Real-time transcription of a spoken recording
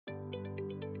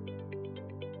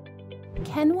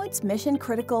KENWOOD's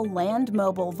mission-critical land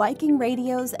mobile Viking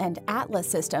radios and Atlas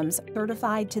systems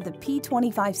certified to the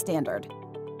P25 standard.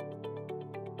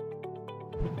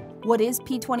 What is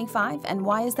P25 and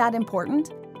why is that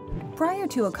important? Prior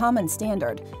to a common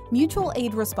standard, mutual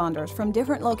aid responders from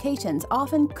different locations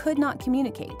often could not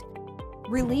communicate.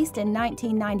 Released in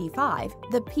 1995,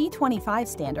 the P25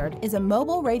 standard is a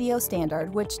mobile radio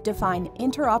standard which defines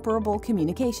interoperable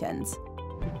communications.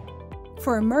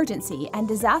 For emergency and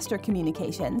disaster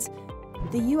communications,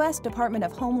 the U.S. Department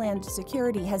of Homeland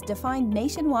Security has defined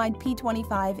nationwide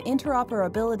P25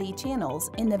 interoperability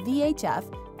channels in the VHF,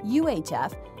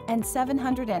 UHF, and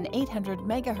 700 and 800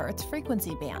 MHz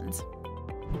frequency bands.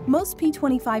 Most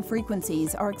P25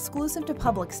 frequencies are exclusive to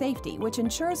public safety, which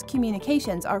ensures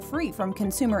communications are free from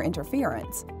consumer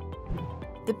interference.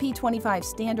 The P25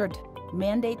 standard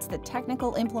mandates the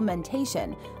technical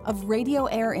implementation of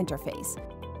radio-air interface.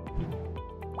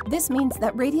 This means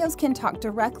that radios can talk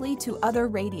directly to other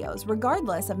radios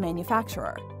regardless of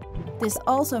manufacturer. This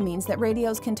also means that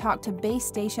radios can talk to base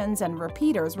stations and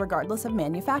repeaters regardless of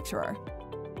manufacturer.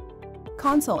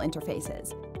 Console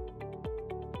interfaces,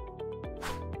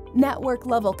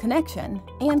 network-level connection,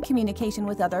 and communication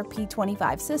with other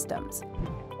P25 systems.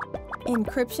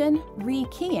 Encryption,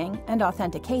 rekeying, and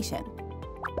authentication.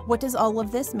 What does all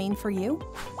of this mean for you?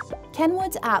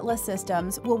 KENWOOD's Atlas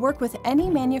systems will work with any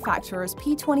manufacturer's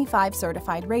P25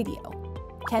 certified radio.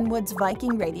 KENWOOD's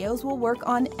Viking radios will work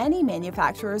on any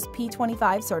manufacturer's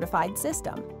P25 certified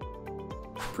system.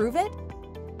 Prove it?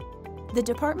 The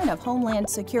Department of Homeland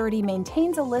Security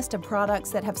maintains a list of products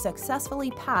that have successfully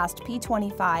passed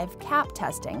P25 CAP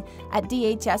testing at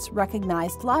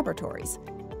DHS-recognized laboratories.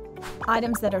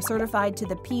 Items that are certified to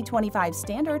the P25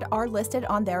 standard are listed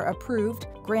on their approved,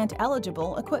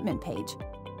 grant-eligible equipment page.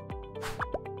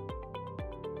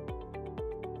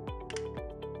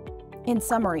 In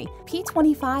summary,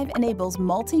 P25 enables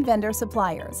multi-vendor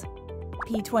suppliers.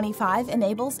 P25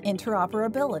 enables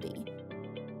interoperability.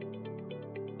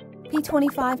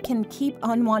 P25 can keep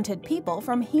unwanted people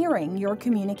from hearing your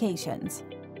communications.